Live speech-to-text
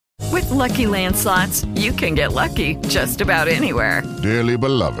Lucky Land Slots, you can get lucky just about anywhere. Dearly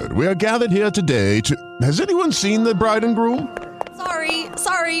beloved, we are gathered here today to... Has anyone seen the bride and groom?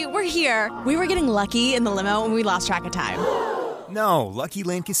 Sorry, we're here. We were getting lucky in the limo and we lost track of time. No, Lucky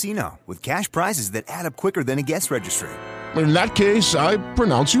Land Casino, with cash prizes that add up quicker than a guest registry. In that case, I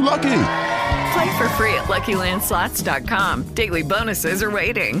pronounce you lucky. Play for free at LuckyLandSlots.com. Daily bonuses are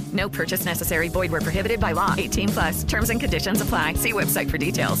waiting. No purchase necessary. Void where prohibited by law. 18+. Terms and conditions apply. See website for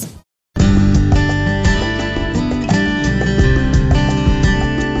details.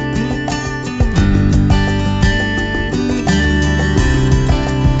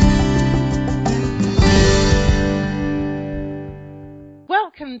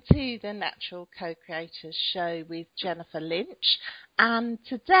 Welcome to the Natural Co-Creators Show with Jennifer Lynch, and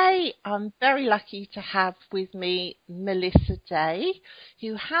today I'm very lucky to have with me Melissa Day,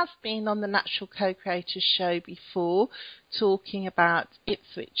 who has been on the Natural Co-Creators Show before, talking about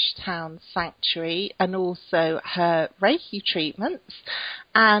Ipswich Town Sanctuary and also her Reiki treatments.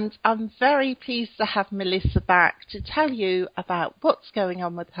 And I'm very pleased to have Melissa back to tell you about what's going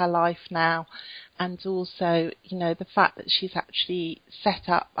on with her life now, and also, you know, the fact that she's actually set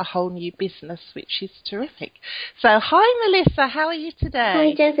up a whole new business, which is terrific. So, hi Melissa, how are you today?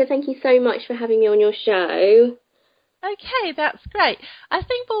 Hi Jennifer, thank you so much for having me on your show. Okay, that's great. I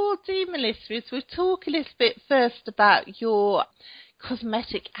think what we'll do, Melissa, is we'll talk a little bit first about your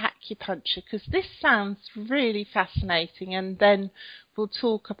cosmetic acupuncture, because this sounds really fascinating, and then we'll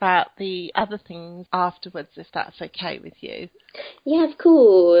talk about the other things afterwards, if that's okay with you. Yeah, of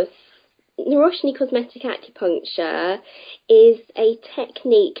course. Niroshini cosmetic acupuncture is a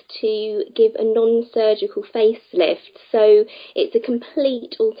technique to give a non-surgical facelift, so it's a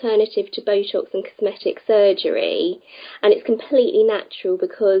complete alternative to Botox and cosmetic surgery, and it's completely natural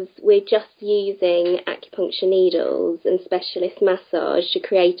because we're just using acupuncture needles and specialist massage to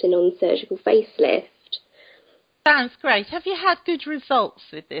create a non-surgical facelift. Sounds great. Have you had good results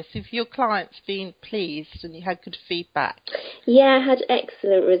with this? Have your clients been pleased and you had good feedback? Yeah, I had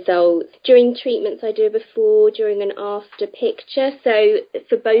excellent results. During treatments I do a before, during and after picture. So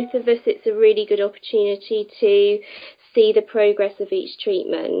for both of us, it's a really good opportunity to see the progress of each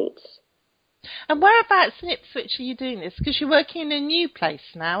treatment. And whereabouts in Ipswich are you doing this? Because you're working in a new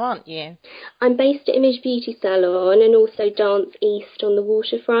place now, aren't you? I'm based at Image Beauty Salon and also Dance East on the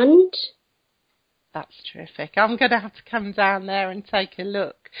waterfront. That's terrific. I'm going to have to come down there and take a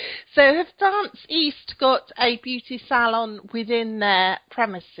look. So have Dance East got a beauty salon within their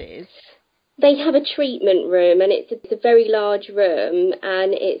premises? They have a treatment room, and it's a very large room,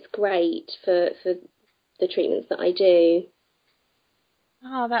 and it's great for the treatments that I do.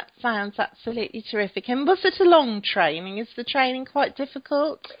 Oh, that sounds absolutely terrific. And was it a long training? Is the training quite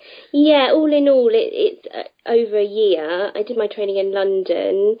difficult? Yeah, all in all, it's over a year. I did my training in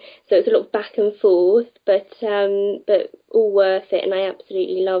London, so it's a lot of back and forth, but all worth it, and I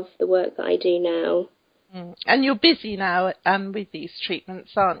absolutely love the work that I do now. And you're busy now with these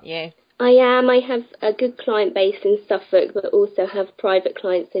treatments, aren't you? I am. I have a good client base in Suffolk, but also have private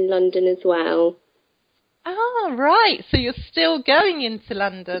clients in London as well. Oh, right. So you're still going into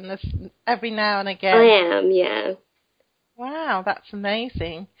London every now and again? I am, yeah. Wow, that's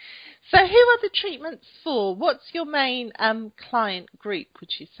amazing. So who are the treatments for? What's your main client group,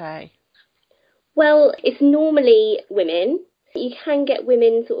 would you say? Well, it's normally women. You can get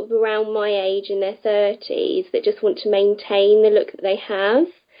women sort of around my age in their 30s that just want to maintain the look that they have.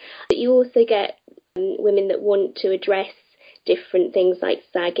 But you also get women that want to address different things like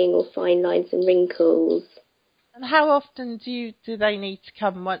sagging or fine lines and wrinkles. And how often do they need to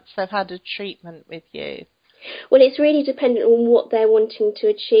come once they've had a treatment with you? Well, it's really dependent on what they're wanting to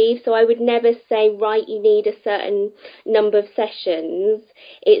achieve. So I would never say, right, you need a certain number of sessions.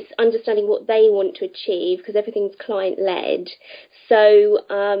 It's understanding what they want to achieve, because everything's client-led.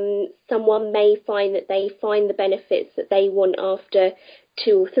 So someone may find that they find the benefits that they want after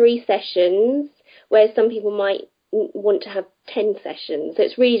 2 or 3 sessions, whereas some people might want to have 10 sessions. So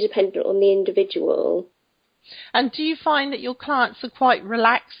it's really dependent on the individual. And do you find that your clients are quite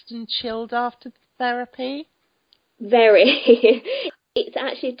relaxed and chilled after the therapy? Very. It's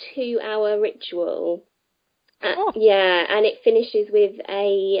actually a 2-hour ritual. Oh. Yeah, and it finishes with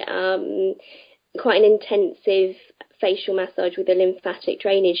a quite an intensive facial massage with a lymphatic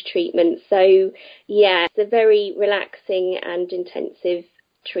drainage treatment. So, yeah, it's a very relaxing and intensive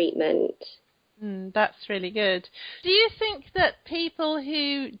treatment. That's really good. Do you think that people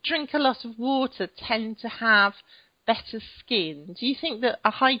who drink a lot of water tend to have better skin? Do you think that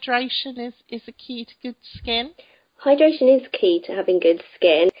a hydration is a key to good skin? Hydration is key to having good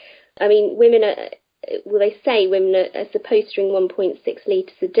skin. I mean, women they say women are supposed to drink 1.6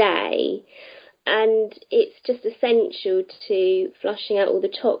 litres a day. And it's just essential to flushing out all the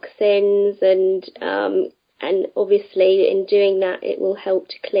toxins, and obviously in doing that it will help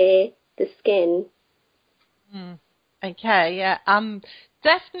to clear the skin. Okay, yeah. I'm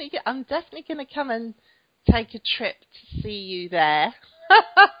definitely going to come and take a trip to see you there.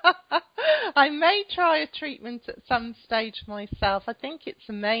 I may try a treatment at some stage myself. I think it's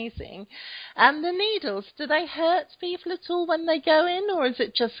amazing. And the needles, do they hurt people at all when they go in, or is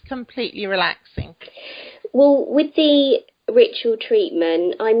it just completely relaxing? Well, with the ritual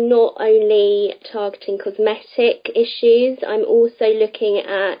treatment, I'm not only targeting cosmetic issues, I'm also looking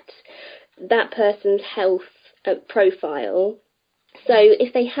at that person's health profile. So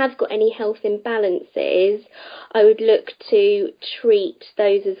if they have got any health imbalances, I would look to treat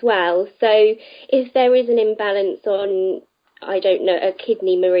those as well. So if there is an imbalance on, I don't know, a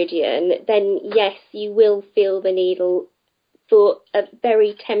kidney meridian, then yes, you will feel the needle for a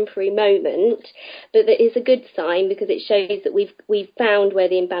very temporary moment, but that is a good sign because it shows that we've found where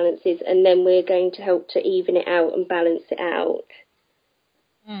the imbalance is, and then we're going to help to even it out and balance it out.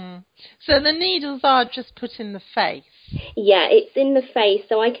 So the needles are just put in the face? Yeah, it's in the face,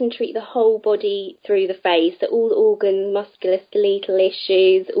 so I can treat the whole body through the face, so all the organs, musculoskeletal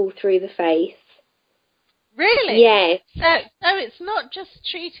issues, all through the face. Really? Yes. So it's not just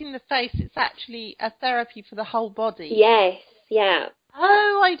treating the face, it's actually a therapy for the whole body? Yes, yeah.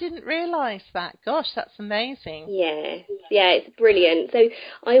 Oh, I didn't realise that. Gosh, that's amazing. Yeah, it's brilliant. So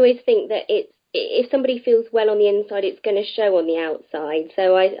I always think that if somebody feels well on the inside, it's going to show on the outside.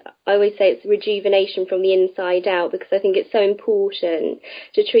 So I always say it's rejuvenation from the inside out, because I think it's so important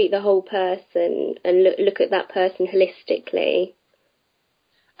to treat the whole person and look at that person holistically.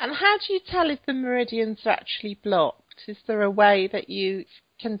 And how do you tell if the meridians are actually blocked? Is there a way that you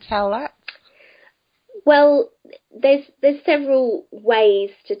can tell that? Well, there's several ways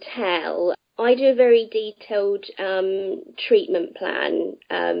to tell. I do a very detailed treatment plan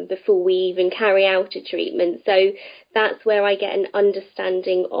before we even carry out a treatment. So that's where I get an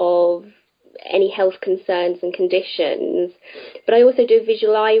understanding of any health concerns and conditions. But I also do a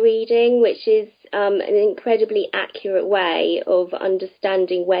visual eye reading, which is an incredibly accurate way of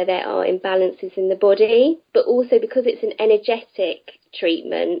understanding where there are imbalances in the body. But also because it's an energetic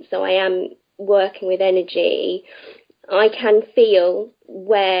treatment, so I am working with energy, I can feel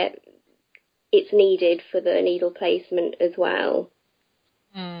where it's needed for the needle placement as well.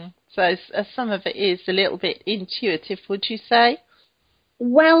 So some of it is a little bit intuitive, would you say?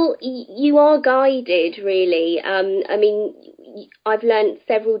 Well, you are guided, really. I mean, I've learned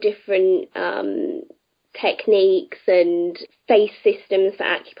several different techniques and face systems for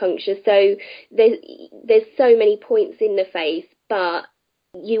acupuncture. So there's so many points in the face, but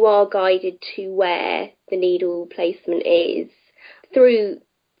you are guided to where the needle placement is through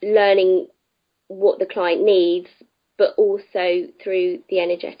learning what the client needs, but also through the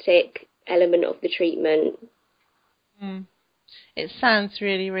energetic element of the treatment. It sounds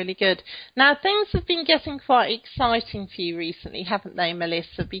really, really good. Now, things have been getting quite exciting for you recently, haven't they,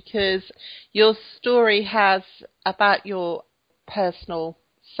 Melissa? Because your story about your personal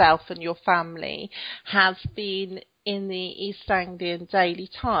self and your family has been in the East Anglian Daily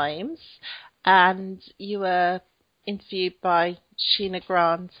Times, and you were interviewed by Sheena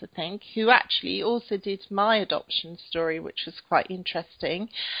Grant, I think, who actually also did my adoption story, which was quite interesting,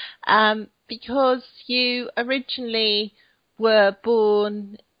 because you originally were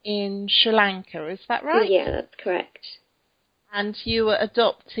born in Sri Lanka, is that right? Yeah, that's correct. And you were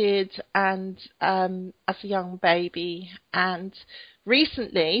adopted and as a young baby, and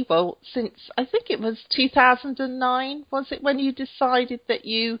recently, well, since I think it was 2009, was it, when you decided that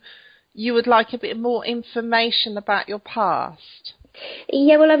you would like a bit more information about your past?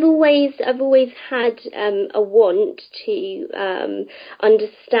 Yeah, well, I've always had a want to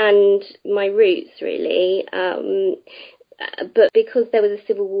understand my roots, really. But because there was a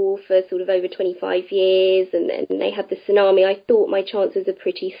civil war for sort of over 25 years and then they had the tsunami, I thought my chances are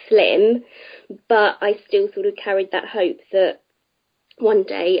pretty slim, but I still sort of carried that hope that one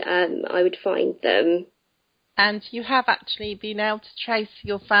day I would find them. And you have actually been able to trace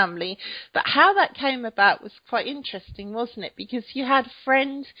your family. But how that came about was quite interesting, wasn't it? Because you had a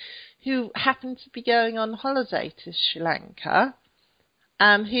friend who happened to be going on holiday to Sri Lanka,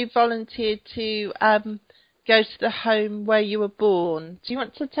 who volunteered to go to the home where you were born. Do you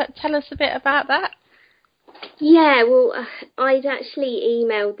want to tell us a bit about that? Yeah, well, I'd actually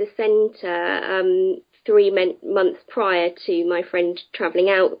emailed the centre 3 months prior to my friend travelling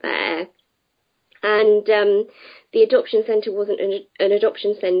out there. And the adoption centre wasn't an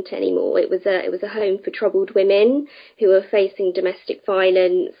adoption centre anymore. It was a home for troubled women who were facing domestic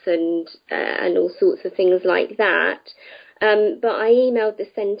violence and all sorts of things like that. But I emailed the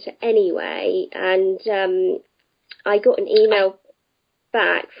centre anyway, and I got an email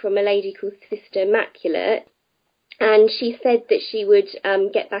back from a lady called Sister Immaculate, and she said that she would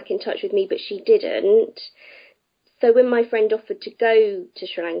get back in touch with me, but she didn't. So when my friend offered to go to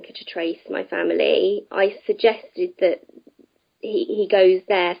Sri Lanka to trace my family, I suggested that he goes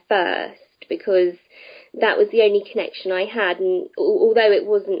there first, because that was the only connection I had. And although it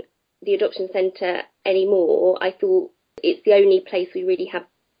wasn't the adoption centre anymore, I thought it's the only place we really have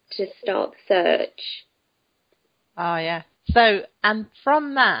to start the search. Oh, yeah. So, and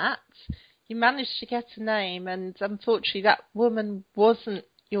from that, you managed to get a name, and unfortunately that woman wasn't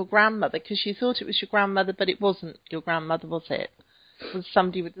your grandmother, because you thought it was your grandmother, but it wasn't your grandmother, was it? It was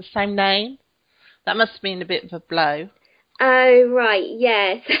somebody with the same name? That must have been a bit of a blow. Oh, right,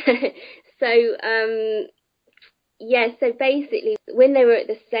 yes. So basically, when they were at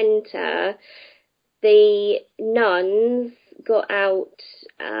the centre, the nuns got out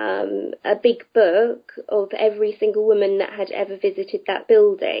a big book of every single woman that had ever visited that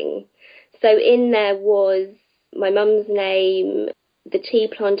building. So in there was my mum's name, the tea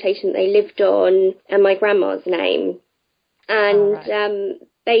plantation they lived on, and my grandma's name. And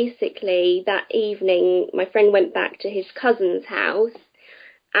basically that evening my friend went back to his cousin's house,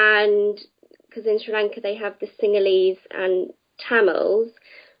 and because in Sri Lanka they have the Sinhalese and Tamils.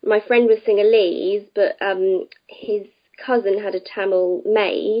 My friend was Sinhalese, but his cousin had a Tamil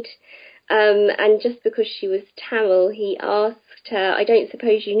maid, and just because she was Tamil, he asked her, I don't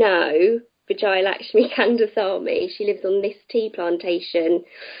suppose you know Vijay Lakshmi Kandasamy, she lives on this tea plantation,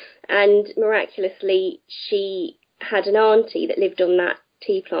 and miraculously she had an auntie that lived on that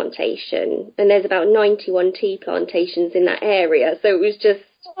tea plantation, and there's about 91 tea plantations in that area, so it was just,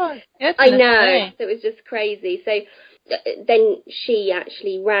 I know, so it was just crazy. So then she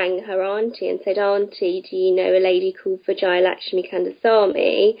actually rang her auntie and said, Auntie, do you know a lady called Vijay Lakshmi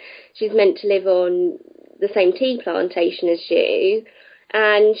Kandasamy? She's meant to live on the same tea plantation as you.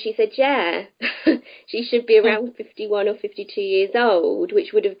 And she said, yeah, she should be around 51 or 52 years old,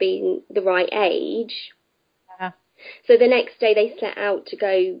 which would have been the right age. Yeah. So the next day they set out to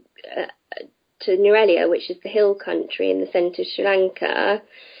go to Nurelia, which is the hill country in the centre of Sri Lanka.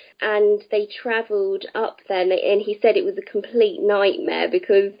 And they travelled up there, and he said it was a complete nightmare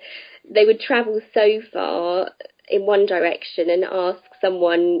because they would travel so far in one direction and ask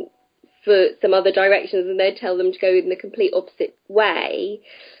someone for some other directions, and they'd tell them to go in the complete opposite way.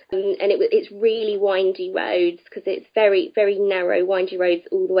 And it's really windy roads, because it's very, very narrow, windy roads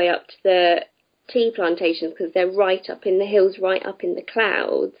all the way up to the tea plantations, because they're right up in the hills, right up in the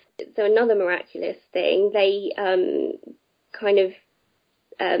clouds. So another miraculous thing, they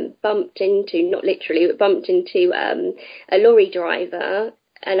bumped into, not literally, but bumped into a lorry driver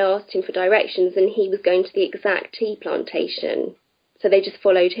and asked him for directions, and he was going to the exact tea plantation. So they just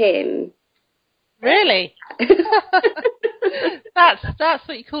followed him. Really? That's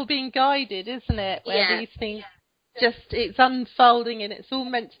what you call being guided, isn't it? Where these things it's unfolding and it's all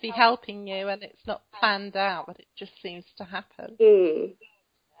meant to be helping you, and it's not planned out, but it just seems to happen. Mm.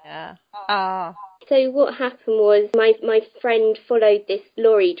 Yeah. So what happened was my friend followed this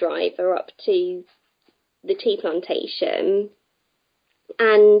lorry driver up to the tea plantation,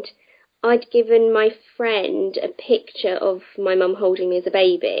 and I'd given my friend a picture of my mum holding me as a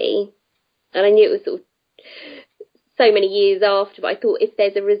baby, and I knew it was sort of so many years after, but I thought if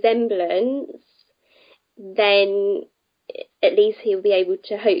there's a resemblance, then at least he'll be able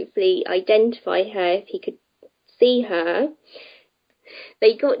to hopefully identify her if he could see her.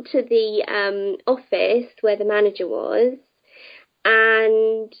 They got to the office where the manager was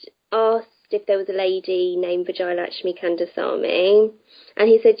and asked if there was a lady named Vijay Lakshmi Kandasamy, and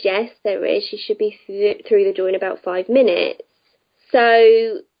he said yes, there is. She should be through the door in about 5 minutes.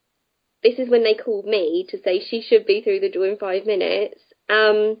 So this is when they called me to say she should be through the door in 5 minutes.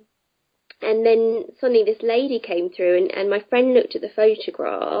 And then suddenly this lady came through, and my friend looked at the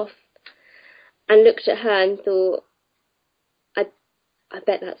photograph and looked at her and thought, I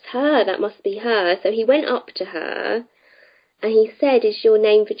bet that's her, that must be her. So he went up to her and he said, is your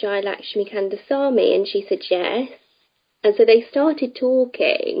name Vijay Lakshmi Kandasamy? And she said yes. And so they started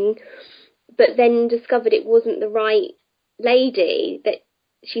talking, but then discovered it wasn't the right lady. That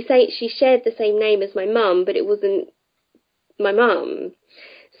she shared the same name as my mum, but it wasn't my mum.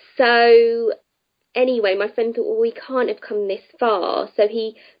 So anyway, my friend thought, well, we can't have come this far. So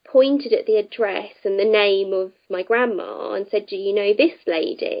he pointed at the address and the name of my grandma and said, do you know this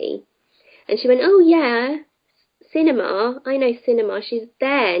lady? And she went, oh, yeah, cinema. I know cinema. She's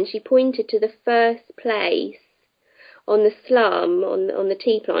there. And she pointed to the first place on the slum, on the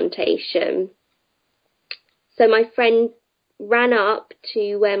tea plantation. So my friend ran up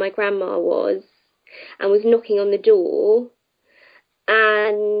to where my grandma was and was knocking on the door,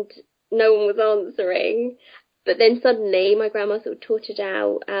 and no one was answering. But then suddenly my grandma sort of trotted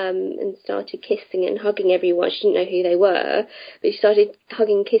out and started kissing and hugging everyone. She didn't know who they were, but she started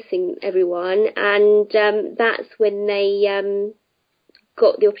hugging and kissing everyone. And that's when they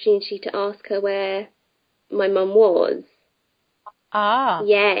got the opportunity to ask her where my mum was. Ah,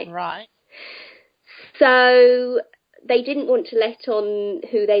 yes. Right. So they didn't want to let on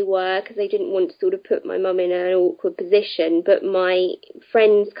who they were because they didn't want to sort of put my mum in an awkward position. But my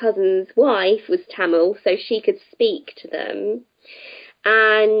friend's cousin's wife was Tamil, so she could speak to them.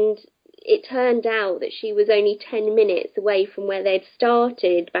 And it turned out that she was only 10 minutes away from where they'd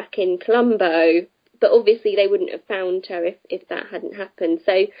started back in Colombo. But obviously they wouldn't have found her if that hadn't happened.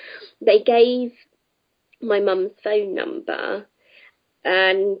 So they gave my mum's phone number.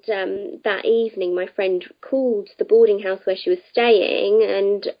 And that evening, my friend called the boarding house where she was staying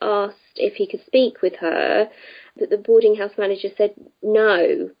and asked if he could speak with her. But the boarding house manager said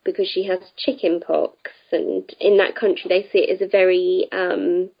no, because she has chicken pox. And in that country, they see it as a very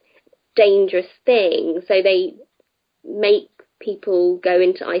dangerous thing. So they make people go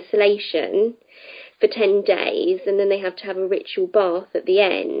into isolation for 10 days, and then they have to have a ritual bath at the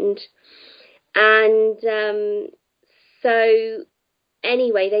end. And so...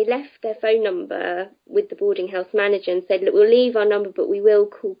 Anyway, they left their phone number with the boarding house manager and said, look, we'll leave our number, but we will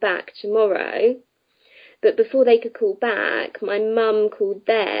call back tomorrow. But before they could call back, my mum called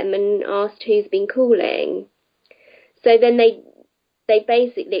them and asked who's been calling. So then they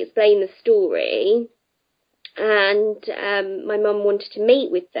basically explained the story, and my mum wanted to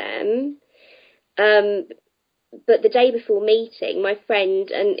meet with them. But the day before meeting, my friend,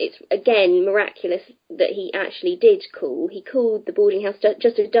 and it's again miraculous that he actually did call, he called the boarding house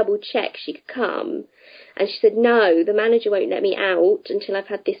just to double check she could come. And she said, no, the manager won't let me out until I've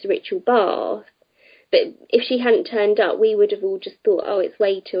had this ritual bath. But if she hadn't turned up, we would have all just thought, oh, it's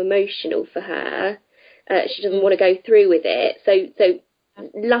way too emotional for her. She doesn't want to go through with it. So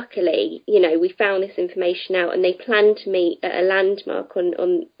luckily, we found this information out, and they planned to meet at a landmark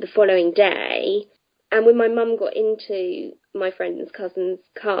on the following day. And when my mum got into my friend's cousin's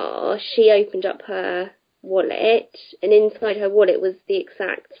car, she opened up her wallet, and inside her wallet was the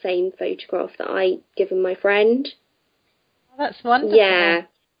exact same photograph that I'd given my friend. Oh, that's wonderful. Yeah.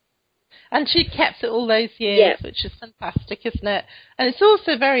 And she kept it all those years, which is fantastic, isn't it? And it's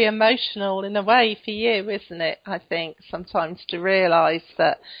also very emotional in a way for you, isn't it? I think sometimes to realise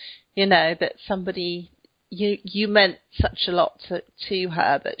that, that somebody... You meant such a lot to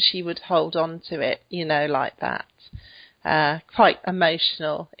her that she would hold on to it, like that. Quite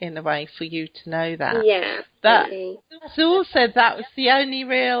emotional in a way for you to know that. Yeah, but absolutely. also that was the only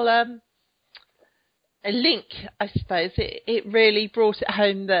real a link, I suppose. It really brought it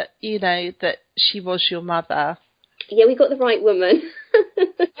home that, that she was your mother. Yeah, we got the right woman. We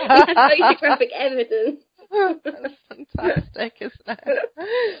had photographic evidence. That's fantastic, isn't it?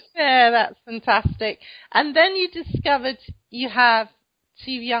 Yeah, that's fantastic. And then you discovered you have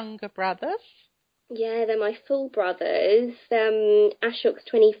 2 younger brothers. Yeah, they're my full brothers. Ashok's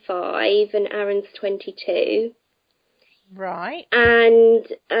 25 and Aaron's 22. Right. And,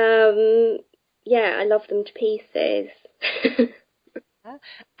 yeah, I love them to pieces.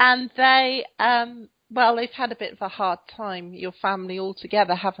 And they, they've had a bit of a hard time, your family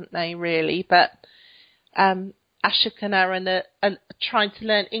altogether, haven't they, really? But... Ashok and Aaron are trying to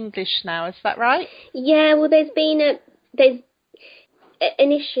learn English now, is that right? Yeah, well, there's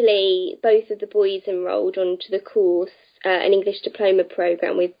initially both of the boys enrolled onto the course, an English diploma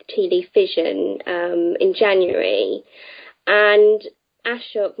programme with Television in January, and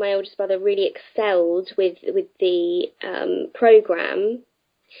Ashok, my oldest brother, really excelled with the programme,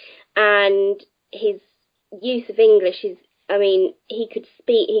 and his use of English is,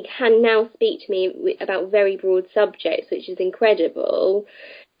 he can now speak to me about very broad subjects, which is incredible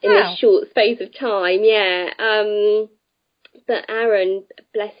in this short space of time, yeah. But Aaron,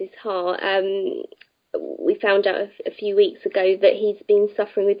 bless his heart, we found out a few weeks ago that he's been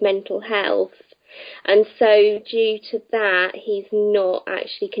suffering with mental health. And so due to that, he's not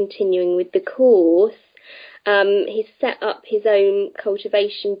actually continuing with the course. He's set up his own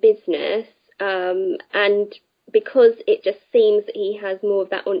cultivation business, and because it just seems that he has more of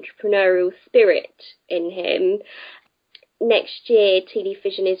that entrepreneurial spirit in him. Next year,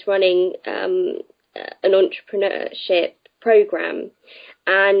 Television is running an entrepreneurship programme,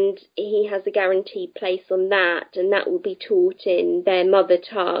 and he has a guaranteed place on that, and that will be taught in their mother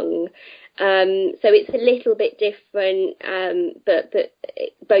tongue. So it's a little bit different, but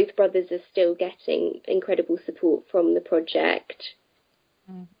both brothers are still getting incredible support from the project.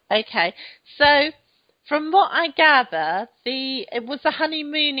 Okay, so from what I gather, it was a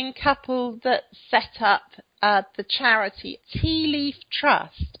honeymooning couple that set up the charity Tea Leaf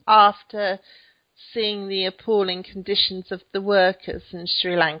Trust after seeing the appalling conditions of the workers in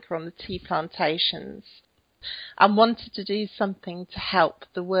Sri Lanka on the tea plantations, and wanted to do something to help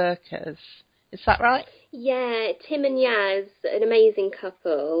the workers. Is that right? Yeah, Tim and Yaz, an amazing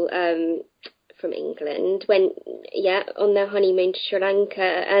couple from England, went on their honeymoon to Sri Lanka,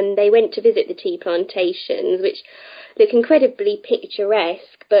 and they went to visit the tea plantations, which look incredibly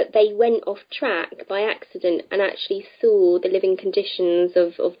picturesque, but they went off track by accident and actually saw the living conditions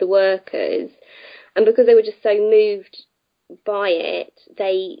of the workers. And because they were just so moved by it,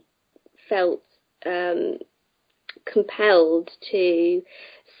 they felt compelled to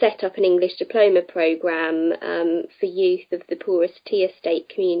set up an English diploma programme for youth of the poorest tea estate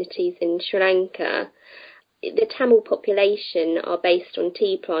communities in Sri Lanka. The Tamil population are based on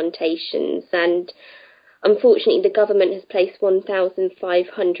tea plantations, and unfortunately the government has placed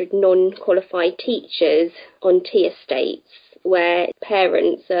 1,500 non-qualified teachers on tea estates where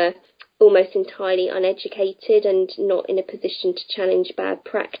parents are almost entirely uneducated and not in a position to challenge bad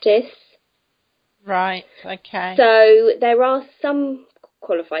practice. Right, okay. So there are some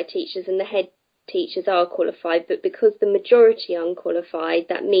qualified teachers and the head teachers are qualified, but because the majority are unqualified,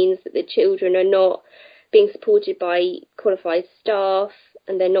 that means that the children are not being supported by qualified staff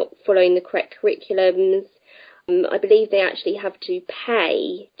and they're not following the correct curriculums. I believe they actually have to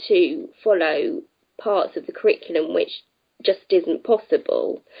pay to follow parts of the curriculum, which just isn't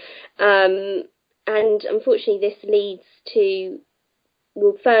possible. And unfortunately this leads to,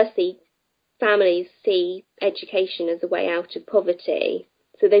 well, firstly, families see education as a way out of poverty.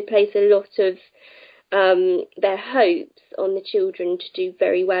 So they place a lot of their hopes on the children to do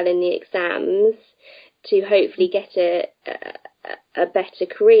very well in the exams, to hopefully get a better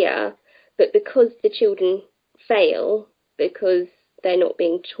career. But because the children fail, because they're not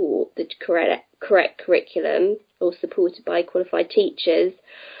being taught the correct curriculum or supported by qualified teachers,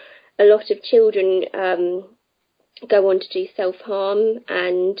 a lot of children go on to do self-harm,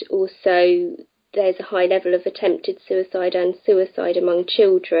 and also there's a high level of attempted suicide and suicide among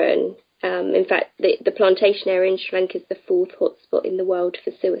children. In fact, the plantation area in Sri Lanka is the 4th hotspot in the world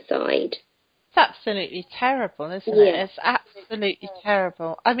for suicide. It's absolutely terrible, isn't it? It's absolutely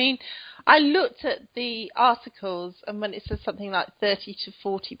terrible. I mean, I looked at the articles, and when it says something like 30 to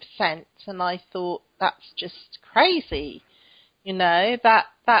 40%, and I thought, that's just crazy. You know,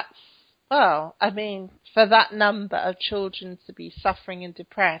 that's, well, I mean, for that number of children to be suffering and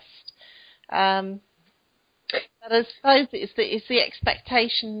depressed, but I suppose it's the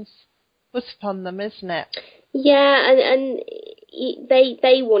expectations put upon them, isn't it? Yeah, and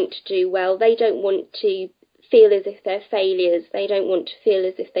they want to do well. They don't want to feel as if they're failures. They don't want to feel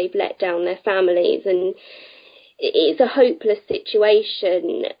as if they've let down their families, and it's a hopeless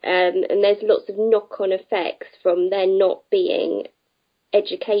situation. And there's lots of knock-on effects from there not being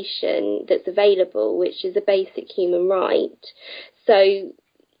education that's available, which is a basic human right. So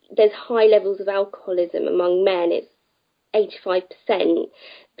there's high levels of alcoholism among men. It's 85%.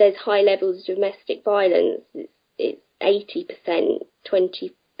 There's high levels of domestic violence. It's 80%,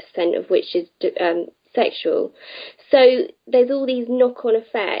 20% of which is sexual. So there's all these knock-on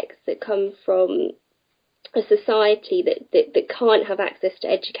effects that come from a society that can't have access to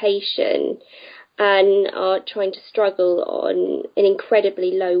education and are trying to struggle on an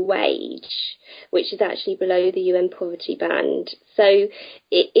incredibly low wage, which is actually below the UN poverty band. So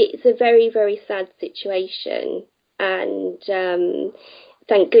it's a very, very sad situation. And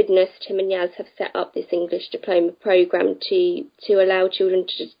thank goodness Tim and Yaz have set up this English diploma programme to allow children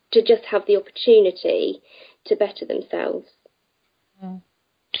to just have the opportunity to better themselves. Mm.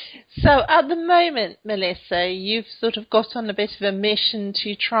 So at the moment, Melissa, you've sort of got on a bit of a mission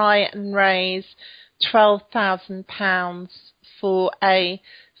to try and raise £12,000 for a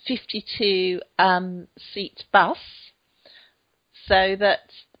 52-seat bus. So that,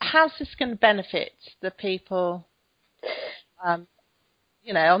 how's this going to benefit the people,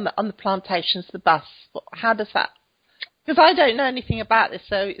 you know, on the plantations, the bus? How does that? Because I don't know anything about this,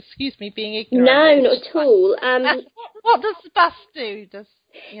 so excuse me being ignorant. No, not at all. What does the bus do?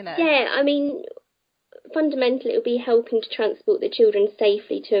 You know? Yeah, I mean, fundamentally it will be helping to transport the children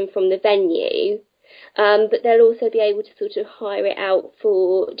safely to and from the venue. But they'll also be able to sort of hire it out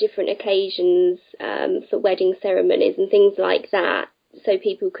for different occasions, for wedding ceremonies and things like that, so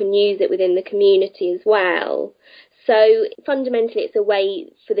people can use it within the community as well. So fundamentally, it's a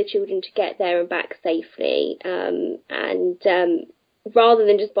way for the children to get there and back safely. Rather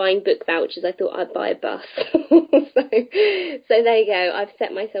than just buying book vouchers, I thought I'd buy a bus. So there you go. I've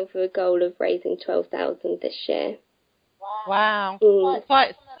set myself a goal of raising 12,000 this year. Wow.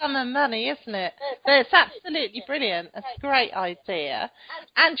 Quite some of money, isn't it? But it's absolutely brilliant. It's a great idea.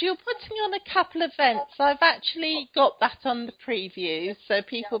 And you're putting on a couple of events. I've actually got that on the preview, so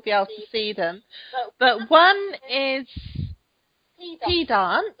people will be able to see them. But one is tea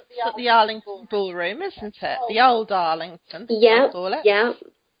dance at the Arlington Ballroom, isn't it? The old Arlington, yeah, I call it. Yeah.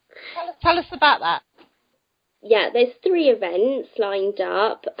 Tell us about that. Yeah, there's 3 events lined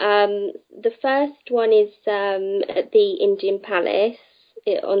up. The first one is at the Indian Palace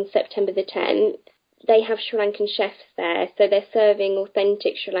on September the 10th. They have Sri Lankan chefs there, so they're serving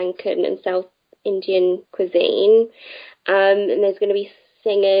authentic Sri Lankan and South Indian cuisine. And there's going to be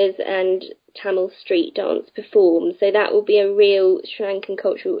singers and Tamil street dance performed, so that will be a real Sri Lankan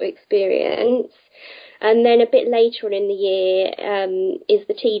cultural experience. And then a bit later on in the year is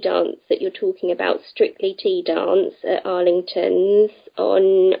the tea dance that you're talking about, Strictly Tea Dance at Arlington's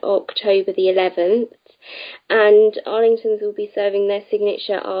on October the 11th. And Arlington's will be serving their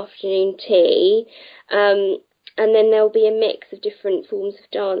signature afternoon tea. And then there'll be a mix of different forms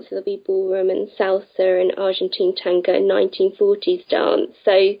of dance. There'll be ballroom and salsa and Argentine tango and 1940s dance.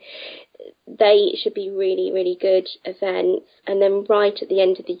 So they should be really, really good events. And then right at the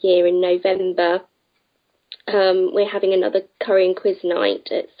end of the year in November, we're having another curry and quiz night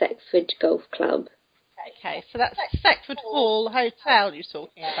at Sexford Golf Club. Okay, so that's Sexford Hall Hotel you're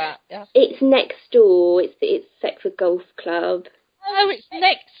talking about, yeah? It's next door. It's Sexford Golf Club. Oh, it's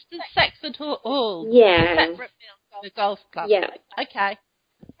next to Sexford Hall. Yeah. Separate building, the golf club. Yeah. Okay.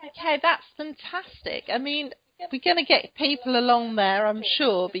 Okay, that's fantastic. I mean, we're going to get people along there, I'm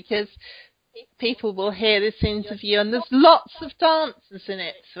sure, because people will hear this interview, and there's lots of dancers in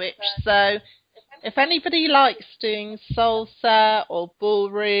Ipswich, so if anybody likes doing salsa or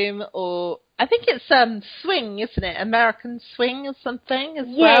ballroom, or I think it's swing, isn't it? American swing or something as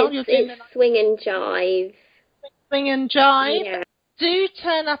well. Yes, it's swing and jive. Swing and jive. Yeah. Do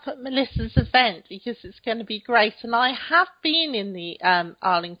turn up at Melissa's event because it's going to be great. And I have been in the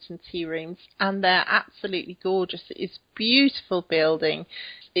Arlington Tea Rooms, and they're absolutely gorgeous. It's a beautiful building.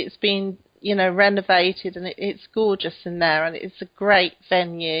 It's been, renovated, and it's gorgeous in there, and it's a great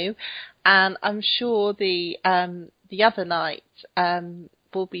venue. And I'm sure the other night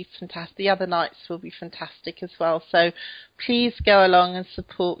will be fantastic. The other nights will be fantastic as well. So please go along and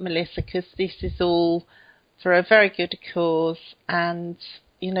support Melissa, because this is all for a very good cause. And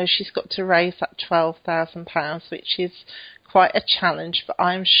she's got to raise that £12,000, which is quite a challenge. But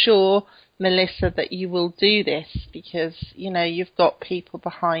I'm sure, Melissa, that you will do this because you've got people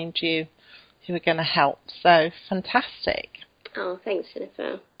behind you who are going to help. So fantastic. Oh, thanks,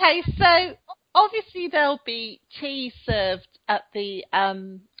 Jennifer. Okay, so obviously there'll be tea served at the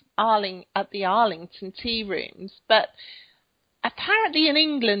Arlington Tea Rooms, but apparently in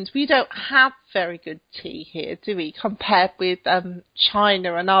England we don't have very good tea here, do we? Compared with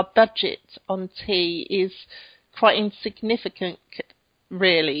China, and our budget on tea is quite insignificant,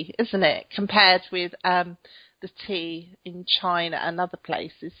 really, isn't it? Compared with the tea in China and other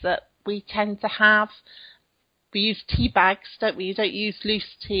places that we tend to have. We use tea bags, don't we? You don't use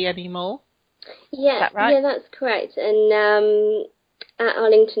loose tea anymore. Yeah, is that right? Yeah, that's correct. And at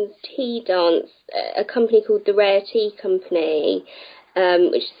Arlington's Tea Dance, a company called the Rare Tea Company,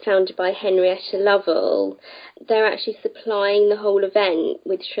 which is founded by Henrietta Lovell, they're actually supplying the whole event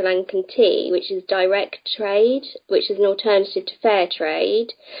with Sri Lankan tea, which is direct trade, which is an alternative to fair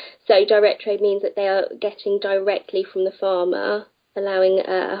trade. So direct trade means that they are getting directly from the farmer, allowing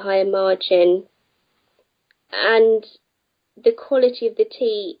a higher margin. And the quality of the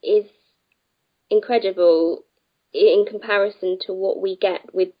tea is incredible in comparison to what we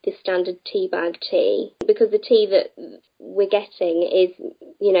get with the standard tea bag tea, because the tea that we're getting is,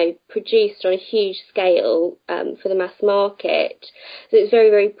 produced on a huge scale for the mass market. So it's very,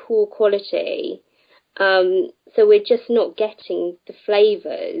 very poor quality. So we're just not getting the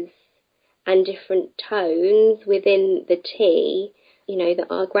flavours and different tones within the tea, that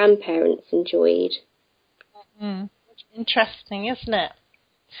our grandparents enjoyed. Interesting, isn't it?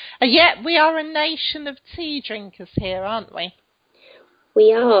 And yet we are a nation of tea drinkers here, aren't we?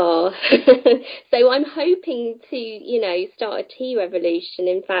 We are. So I'm hoping to, start a tea revolution.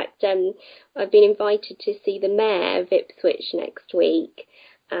 In fact, I've been invited to see the mayor of Ipswich next week.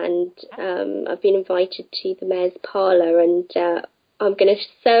 and I've been invited to the mayor's parlour, and I'm going to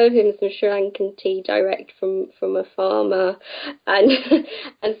serve him some Sri Lankan tea direct from a farmer, and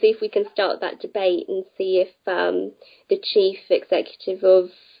and see if we can start that debate and see if the chief executive of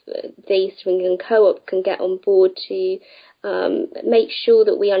the East England Co-op can get on board to make sure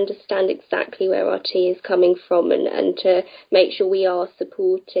that we understand exactly where our tea is coming from, and to make sure we are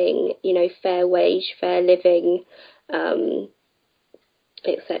supporting, fair wage, fair living,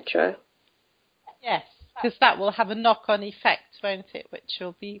 etc. Yes, because that will have a knock-on effect, won't it? Which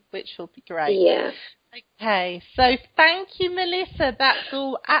will be great. Yeah. Okay, so thank you, Melissa. That's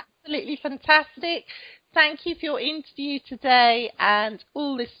all absolutely fantastic. Thank you for your interview today and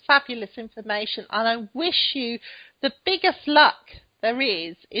all this fabulous information. And I wish you the biggest luck there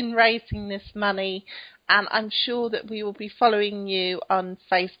is in raising this money. And I'm sure that we will be following you on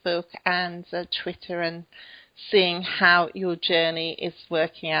Facebook and Twitter and seeing how your journey is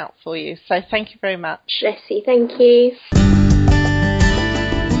working out for you. So thank you very much. Jessie, thank you.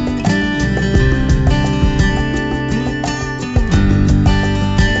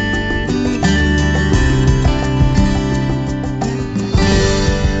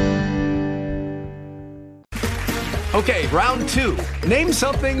 Okay, round two. Name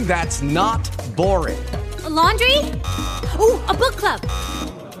something that's not boring. A laundry? Ooh, a book club.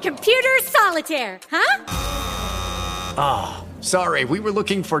 Computer solitaire, huh? Ah, sorry, we were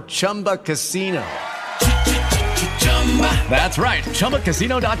looking for Chumba Casino. That's right,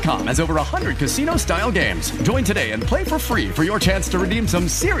 ChumbaCasino.com has over 100 casino-style games. Join today and play for free for your chance to redeem some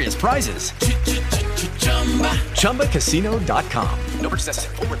serious prizes. ChumbaCasino.com. No purchase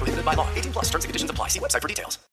necessary. Void where prohibited by law. 18+. Terms and conditions apply. See website for details.